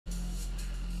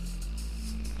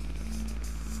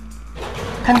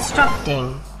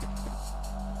Constructing.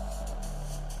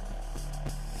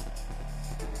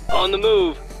 On the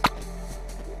move.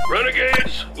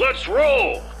 Renegades, let's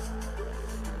roll!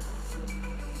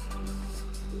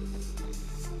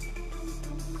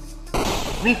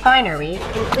 Refinery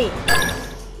complete.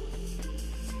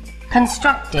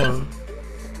 Constructing.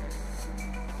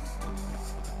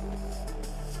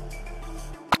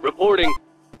 Reporting.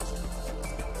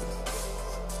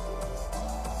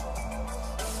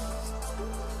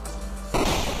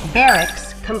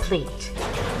 Barracks complete.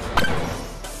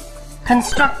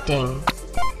 Constructing.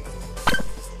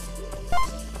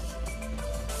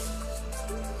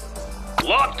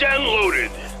 Locked and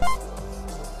loaded.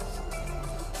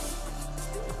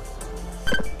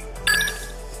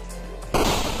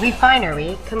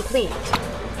 Refinery complete.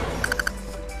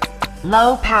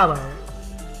 Low power.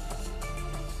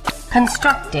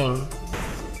 Constructing.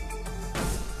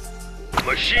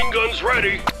 Machine guns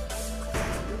ready.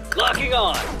 Locking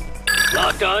on.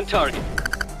 Locked on target.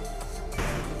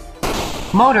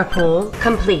 Motor pool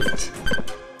complete.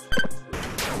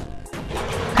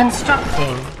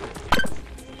 Constructing.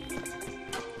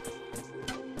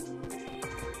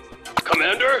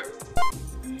 Commander?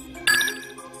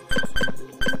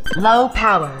 Low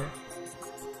power.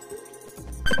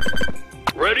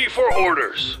 Ready for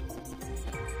orders.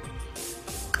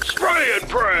 Spray and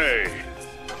pray!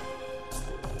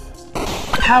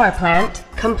 Power plant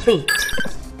complete.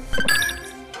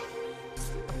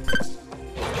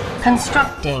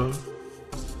 Constructing.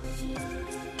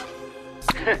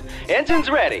 Engine's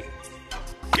ready.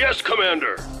 Yes,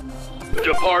 Commander.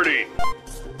 Departing.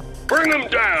 Bring them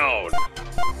down.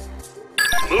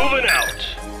 Moving out.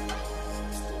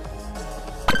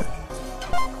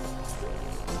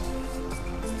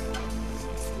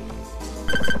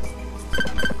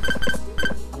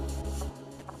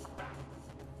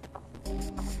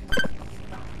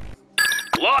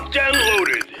 Locked and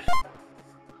loaded.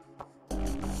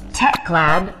 Tech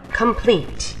lab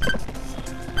complete.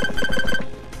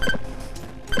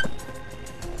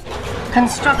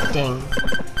 Constructing.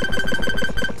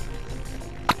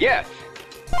 Yes.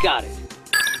 Got it.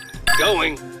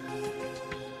 Going.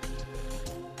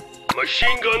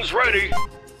 Machine guns ready.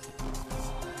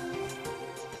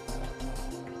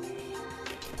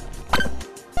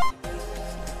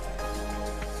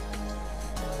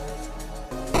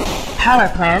 Power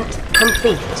plant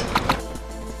complete.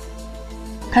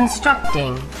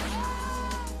 Constructing.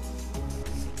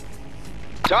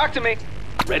 Talk to me.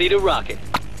 Ready to rock it.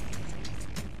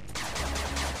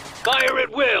 Fire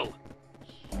at will.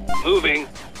 Moving.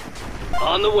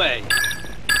 On the way.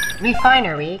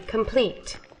 Refinery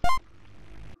complete.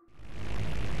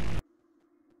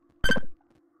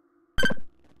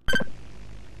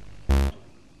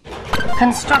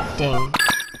 Constructing.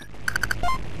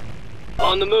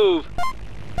 On the move.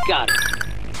 Got it.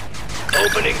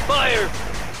 Opening fire.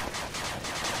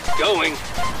 Going.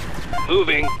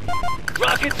 Moving.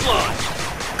 Rockets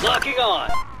launched. Locking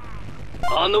on.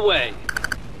 On the way.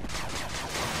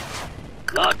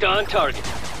 Locked on target.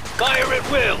 Fire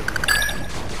at will.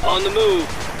 On the move.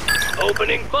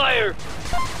 Opening fire.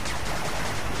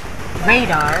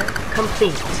 Radar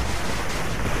complete.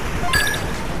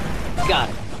 Got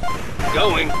it.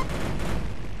 Going.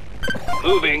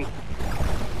 Moving.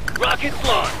 Rockets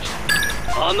launched.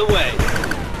 On the way.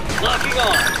 Locking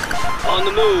on. On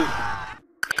the move.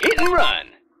 Hit and run.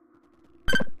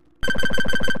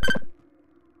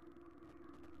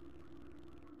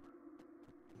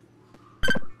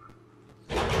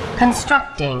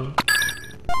 Constructing.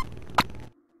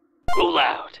 Roll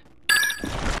out.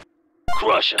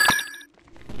 Crush 'em.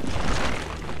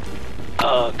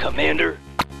 Commander.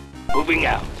 Moving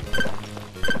out.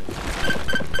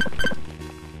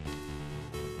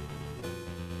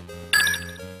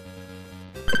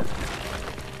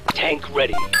 Tank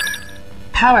ready.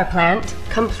 Power plant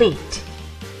complete.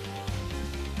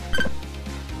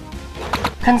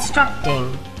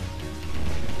 Constructing.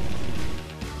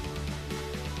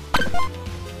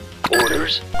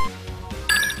 Orders.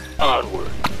 Onward.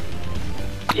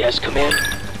 Yes, Commander.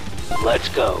 Let's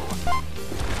go.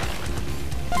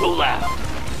 Roll out.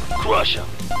 Crush 'em.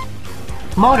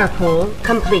 Motor pool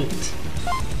complete.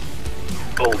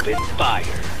 Open fire.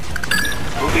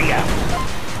 Moving out.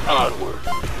 Onward.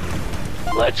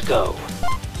 Let's go.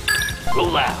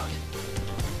 Roll out.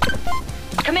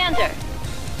 Commander!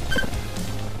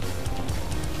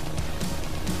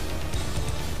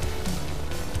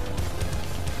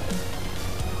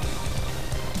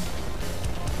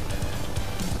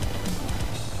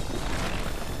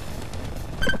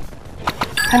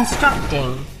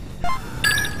 Constructing.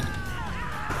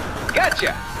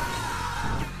 Gotcha!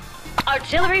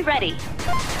 Artillery ready.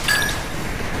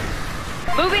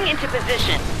 Moving into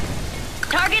position.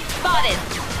 Target spotted.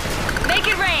 Make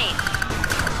it rain.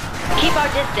 Keep our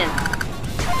distance.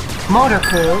 Motor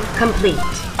pool complete.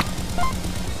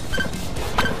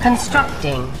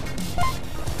 Constructing.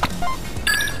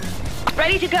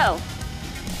 Ready to go.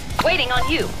 Waiting on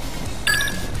you.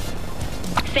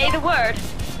 Say the word.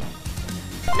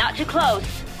 Not too close.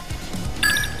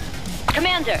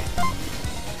 Commander.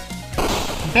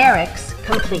 Barracks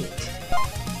complete.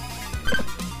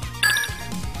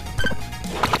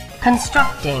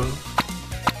 Constructing.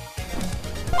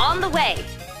 On the way.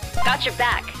 Got your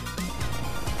back.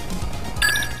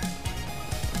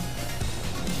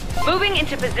 Moving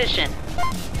into position.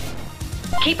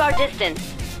 Keep our distance.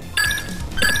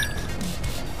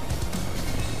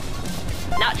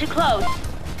 Not too close.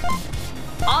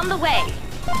 On the way.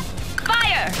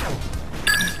 Fire!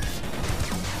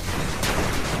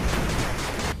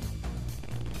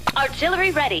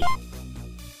 Artillery ready.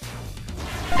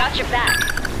 Got your back.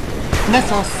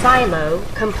 Missile silo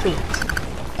complete.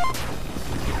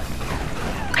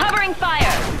 Covering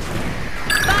fire.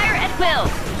 Fire at will.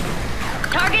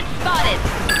 Target spotted.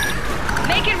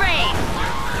 Make it rain.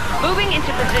 Moving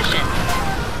into position.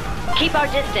 Keep our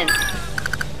distance.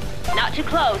 Not too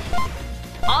close.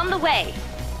 On the way.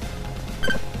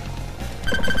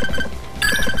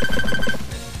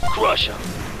 Crush 'em.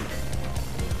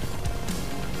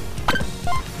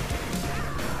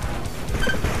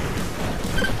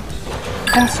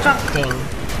 Constructing.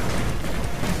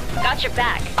 Got your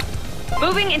back.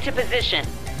 Moving into position.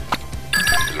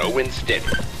 Slow and steady.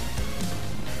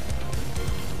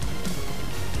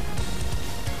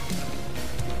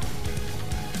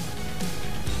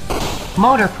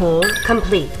 Motor pool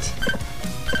complete.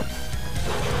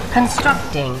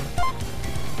 Constructing.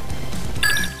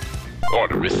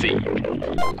 Order received.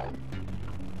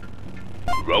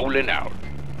 Rolling out.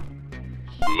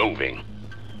 Moving.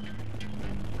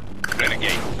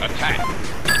 Renegade, attack.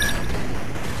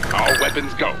 All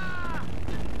weapons go.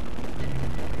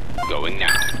 Going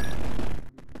now.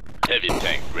 Heavy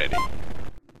tank ready.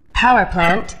 Power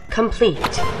plant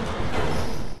complete.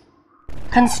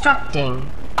 Constructing.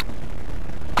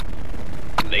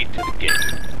 Late to the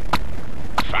game.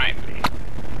 Finally.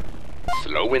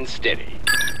 Slow and steady.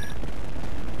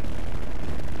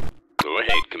 Go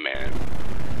ahead, Command.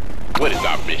 What is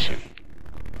our mission?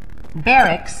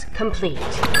 Barracks complete.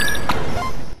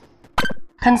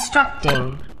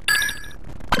 Constructing.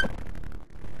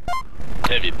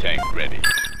 Heavy tank ready.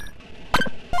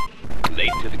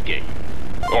 Late to the game.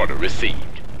 Order received.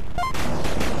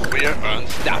 We're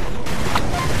unstoppable.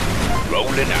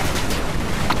 Rolling out.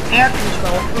 Air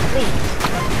control complete.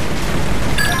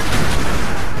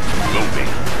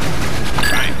 Moving.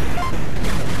 Finally.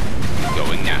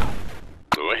 Going now.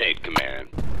 Go ahead, Command.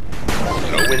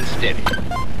 Slow and steady.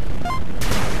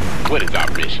 What is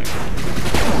our mission?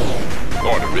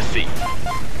 Order received.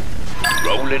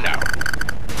 Rolling out.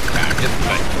 Time to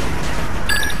play.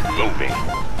 Moving.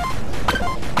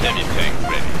 Heavy tank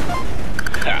ready.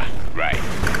 Ha, right.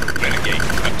 Renegade,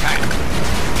 attack.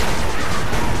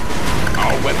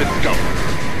 All weapons go.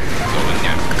 Going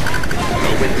now.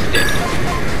 Slow and steady.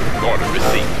 Order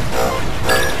received.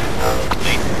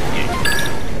 Late game.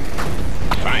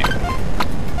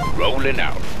 Finally. Rolling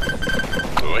out.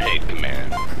 Go ahead, Command.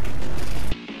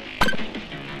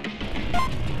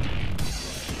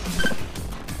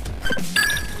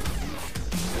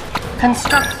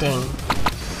 Constructing.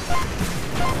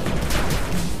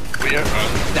 We're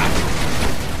unstoppable.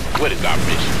 What is our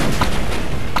mission?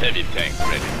 Heavy tank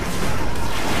ready.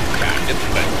 Time to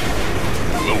play.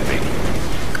 Moving.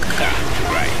 Ha,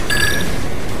 right.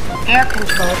 Air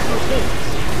control complete.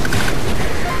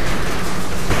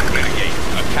 Renegade,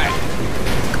 attack.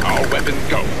 All weapons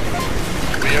go.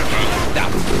 We're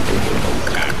unstoppable.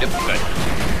 Time to play.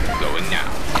 Going now.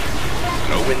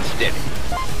 Slow and steady.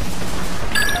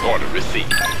 Order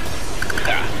received.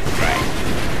 Ha, right.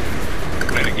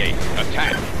 Renegade,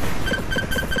 attack.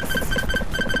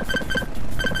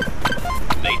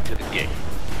 Late to the game.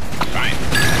 Finally.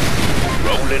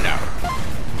 Rolling out.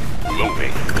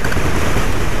 Moving.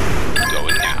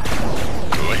 Going now.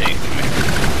 Go ahead, Command.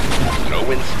 Slow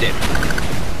and steady.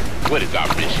 What is our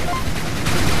mission?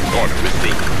 Order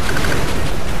received.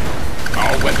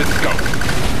 All weapons go.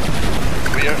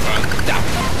 We're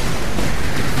unstoppable.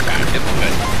 Time to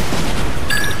play.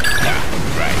 Ah,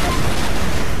 right.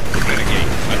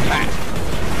 Renegade, attack.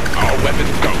 All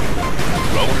weapons go.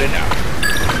 Rolling out.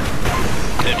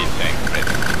 Heavy tank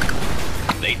ready.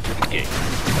 Late to the game.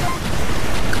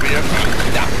 We're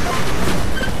unstoppable.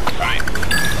 Finally.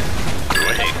 Go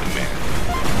ahead, Command.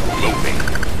 Moving.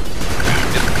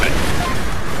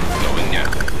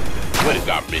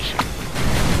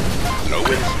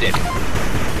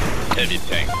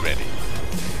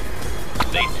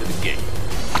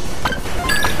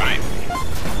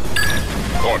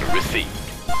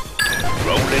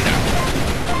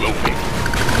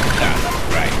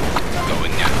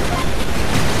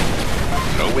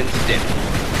 steady.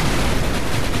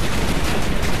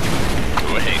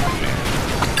 Go ahead, Commander.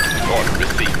 Order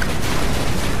received.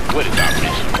 What is our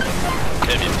mission?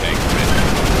 Heavy tank ready.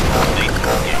 Late to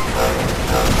engage.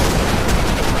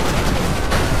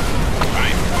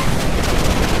 Fine.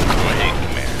 Go ahead,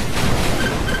 Commander.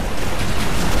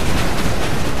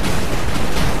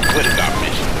 What is our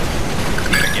mission?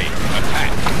 Renegade,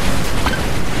 attack.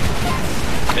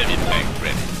 Heavy tank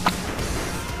ready.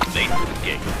 Late to the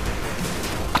gate.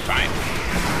 Fine.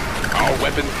 All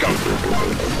weapons go.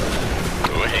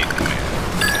 Go ahead, Commander.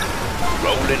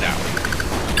 Rolling out.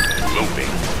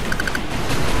 Moving.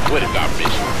 What is our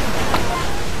mission?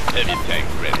 Heavy tank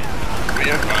ready.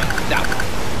 Rear unstoppable.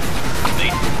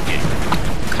 Late to the gate.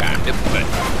 Time to play.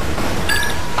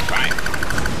 Fine.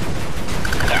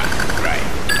 Right.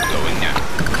 Going now.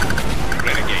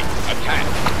 Renegade, attack.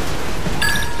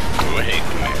 Go ahead,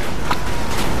 Commander.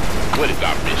 What is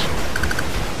our mission?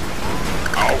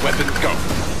 All weapons go.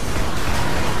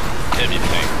 Heavy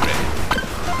tank ready.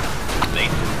 Late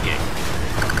to the gate.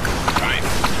 Fine.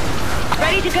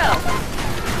 Ready to go.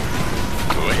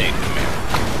 Go ahead, Commander.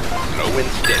 Slow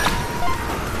and steady.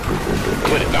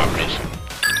 What is our mission?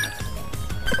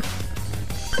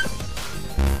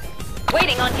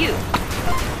 Waiting on you.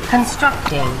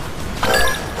 Constructing.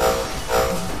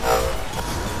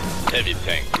 Heavy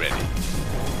tank ready.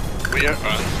 We're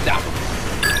unstoppable.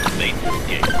 Late to the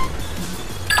gate.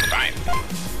 Fine.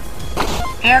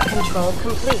 Air control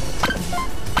complete.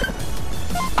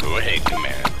 Go ahead,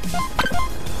 Commander.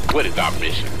 What is our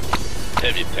mission?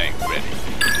 Heavy tank ready.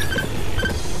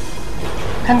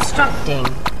 Constructing.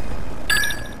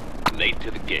 Late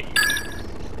to the gate.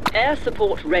 Air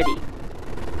support ready.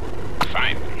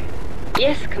 Finally.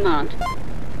 Yes, Command.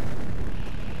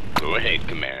 Go ahead,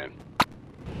 Command.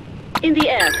 In the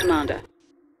air, Commander.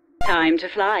 Time to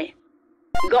fly.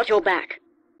 Got your back.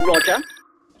 Roger.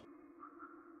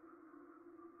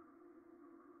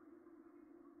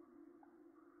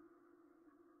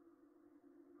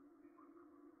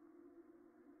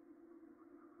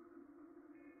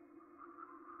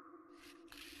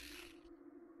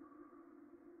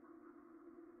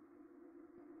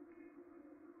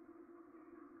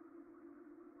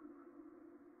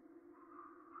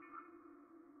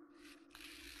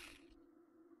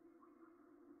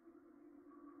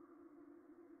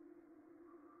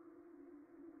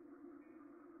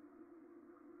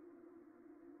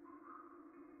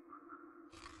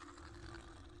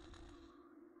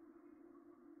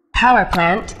 Power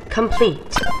plant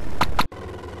complete.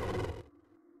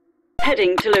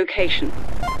 Heading to location.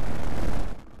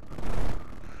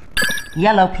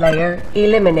 Yellow player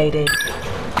eliminated.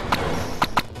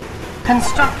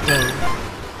 Constructing.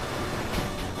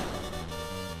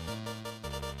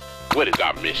 What is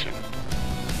our mission?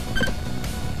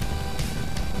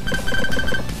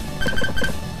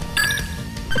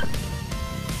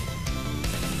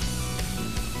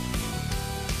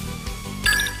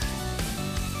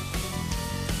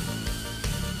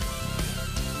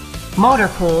 Motor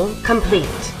pool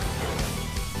complete.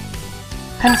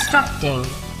 Constructing.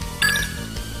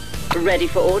 Ready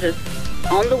for orders.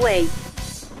 On the way.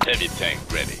 Heavy tank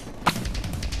ready.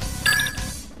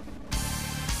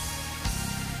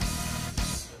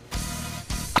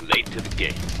 Late to the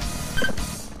gate.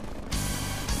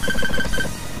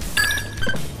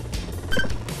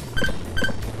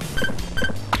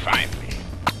 Finally.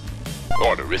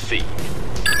 Order received.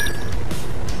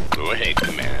 Go ahead,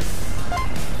 Command.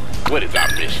 What is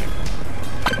our mission?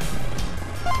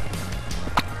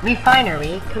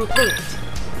 Refinery complete.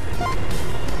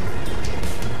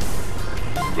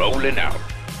 Rolling out.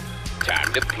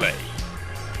 Time to play.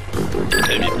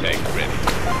 Heavy tank ready.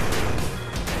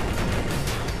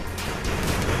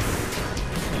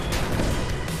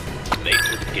 Late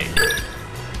to the gate.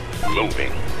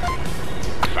 Moving.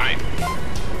 Finally.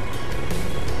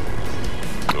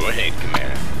 Go ahead,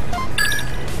 Command.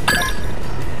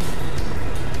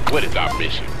 What is our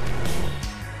mission?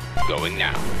 Going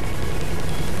now.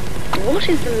 What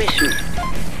is the mission?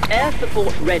 Air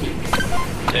support ready.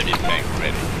 Heavy tank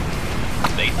ready.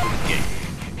 Late to the gate.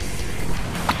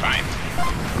 Fine.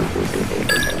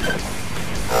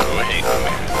 Go ahead,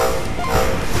 Command.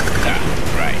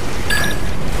 Right.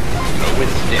 Slow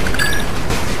and steady.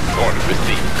 Order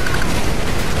received.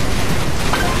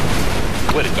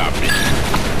 What is our mission?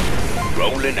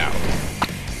 Rolling out.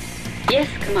 Yes,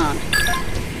 Command.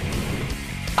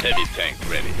 Heavy tank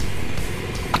ready.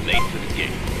 Late to the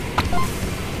gate.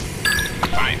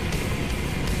 Fine.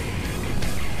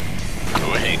 Go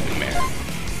ahead, Command.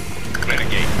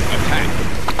 Renegade, attack.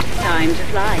 Time to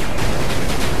fly.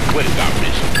 What is our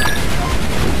mission?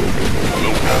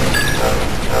 Move.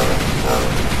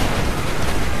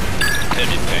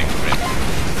 Heavy tank ready.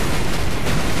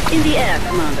 In the air,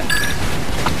 Commander.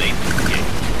 Late escape.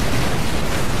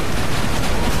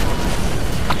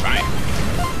 Fine.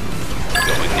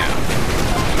 Going now.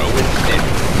 Slow and steady.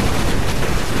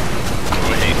 Go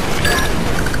ahead, Commander.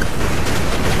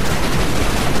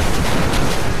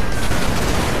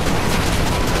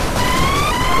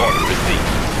 Order received.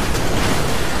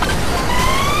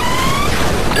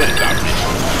 What is our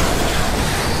mission?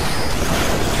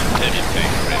 Heavy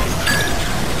tank ready.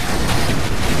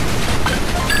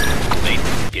 Late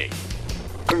escape.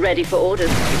 Ready for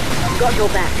orders. Got your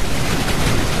back.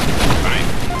 Fine.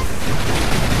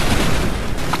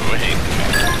 Go ahead,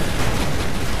 Commander.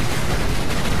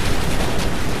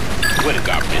 What is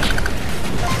our mission?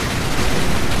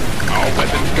 All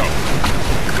weapons go.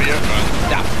 We're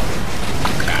unstoppable.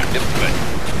 Time to play.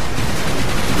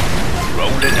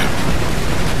 Rolling out.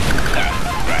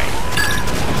 Right.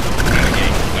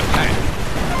 Renegade, attack.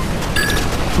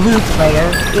 Blue player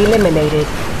eliminated.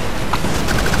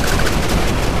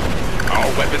 All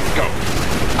weapons go.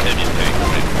 Heavy tank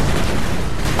ready.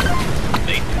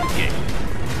 Late escape.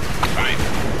 Fine.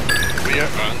 We're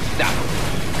unstoppable.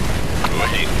 Go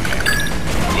ahead, Commander.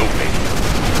 Moving.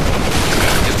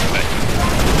 Time to play.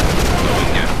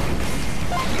 Going now.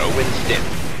 Slow and steady.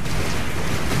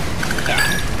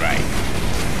 Right.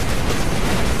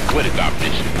 What is our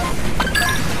mission?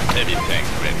 Heavy tank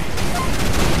ready.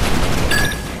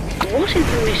 What is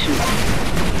the mission?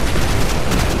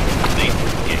 Late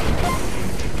escape.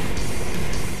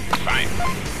 Fine.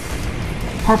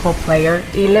 Purple player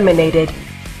eliminated.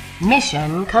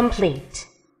 Mission complete.